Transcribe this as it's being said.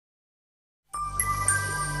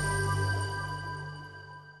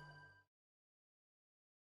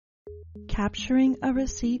Capturing a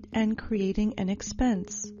receipt and creating an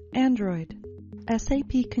expense. Android.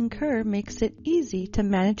 SAP Concur makes it easy to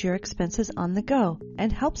manage your expenses on the go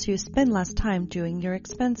and helps you spend less time doing your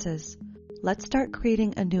expenses. Let's start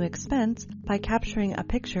creating a new expense by capturing a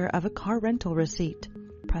picture of a car rental receipt.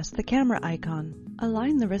 Press the camera icon.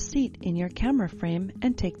 Align the receipt in your camera frame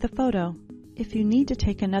and take the photo. If you need to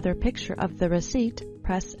take another picture of the receipt,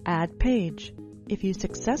 press Add Page. If you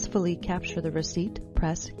successfully capture the receipt,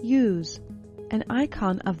 press Use. An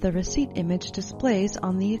icon of the receipt image displays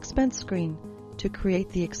on the expense screen. To create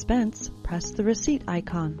the expense, press the receipt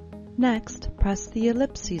icon. Next, press the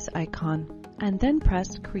ellipses icon, and then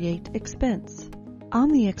press Create Expense. On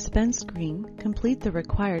the expense screen, complete the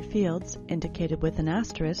required fields, indicated with an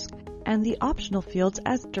asterisk, and the optional fields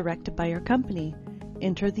as directed by your company.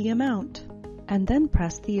 Enter the amount, and then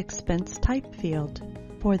press the expense type field.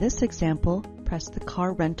 For this example, press the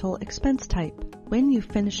car rental expense type. When you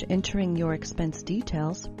finish entering your expense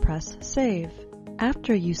details, press Save.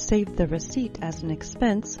 After you save the receipt as an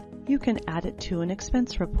expense, you can add it to an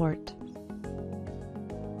expense report.